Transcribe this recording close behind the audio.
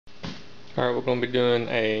Alright, we're going to be doing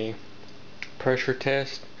a pressure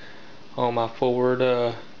test on my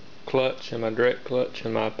forward clutch and my direct clutch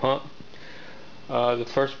and my pump. The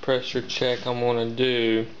first pressure check I'm going to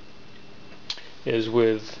do is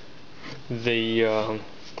with the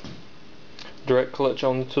direct clutch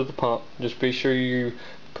onto the pump. Just be sure you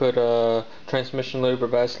put transmission lube or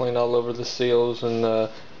Vaseline all over the seals and the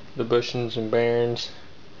bushings and bearings,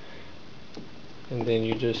 and then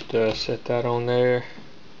you just set that on there.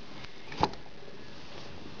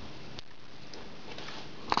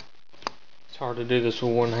 It's hard to do this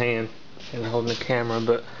with one hand and holding the camera,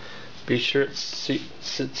 but be sure it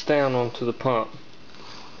sits down onto the pump,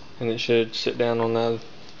 and it should sit down on that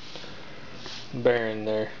bearing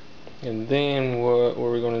there. And then what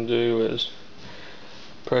we're going to do is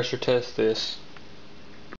pressure test this.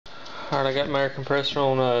 Alright, I got my air compressor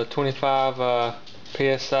on 25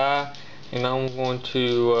 psi, and I'm going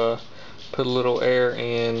to put a little air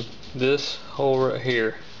in this hole right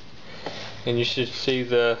here, and you should see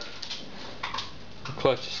the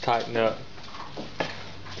clutch is tightened up.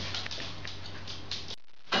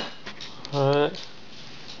 Alright.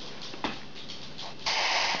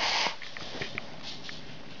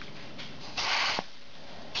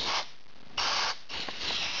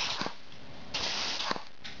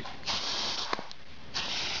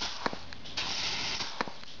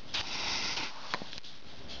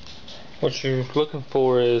 What you're looking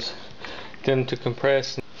for is them to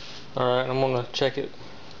compress. Alright, I'm going to check it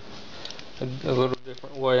a little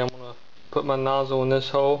different way. I'm going to put my nozzle in this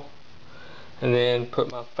hole and then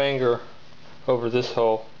put my finger over this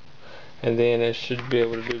hole, and then it should be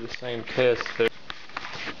able to do the same test there.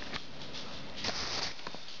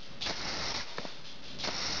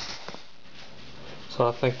 So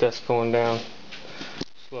I think that's going down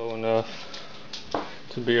slow enough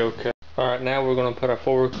to be okay. Alright, now we're going to put our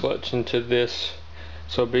forward clutch into this,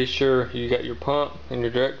 so be sure you got your pump and your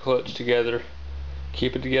direct clutch together.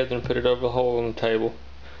 Keep it together and put it over the hole on the table.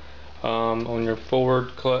 On your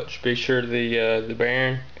forward clutch, be sure the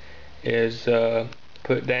bearing is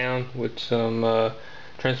put down with some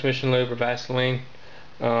transmission lube or Vaseline,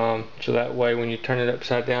 so that way when you turn it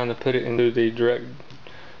upside down to put it into the direct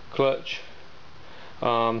clutch,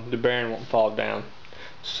 the bearing won't fall down.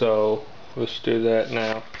 So let's do that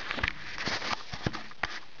now.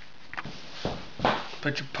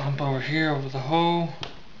 Put your pump over here over the hole,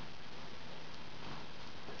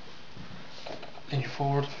 and your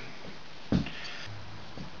forward.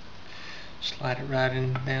 Slide it right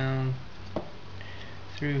in down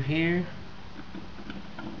through here.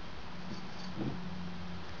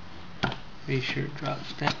 Be sure it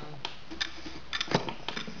drops down.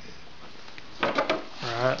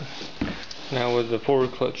 Alright, now with the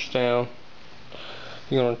forward clutch down,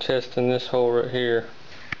 you're going to test in this hole right here.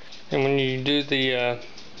 And when you do the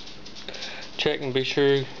check, and be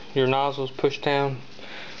sure your nozzle's pushed down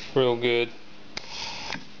real good.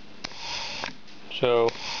 So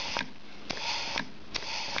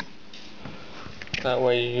that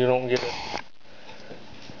way you don't get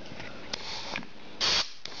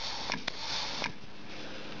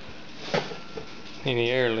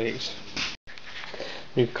any air leaks.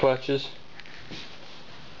 Your clutches,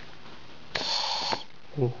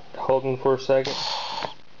 holding for a second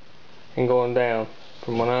and going down.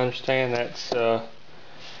 From what I understand, that's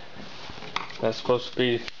supposed to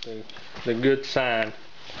be the good sign,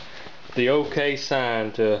 the okay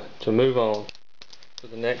sign to move on to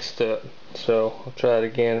the next step. So I'll try it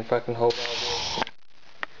again if I can hold all this.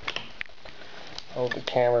 Hold the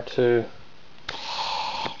camera too.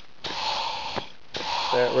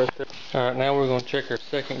 That right there. Alright, now we're going to check our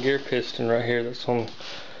second gear piston right here that's on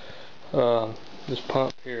this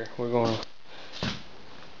pump here. We're going to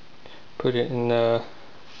put it in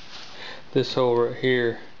this hole right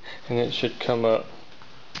here, and it should come up.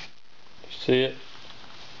 You see it?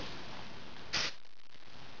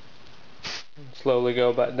 And slowly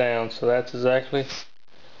go back down. So that's exactly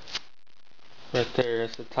right there.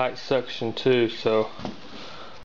 It's a tight suction too, so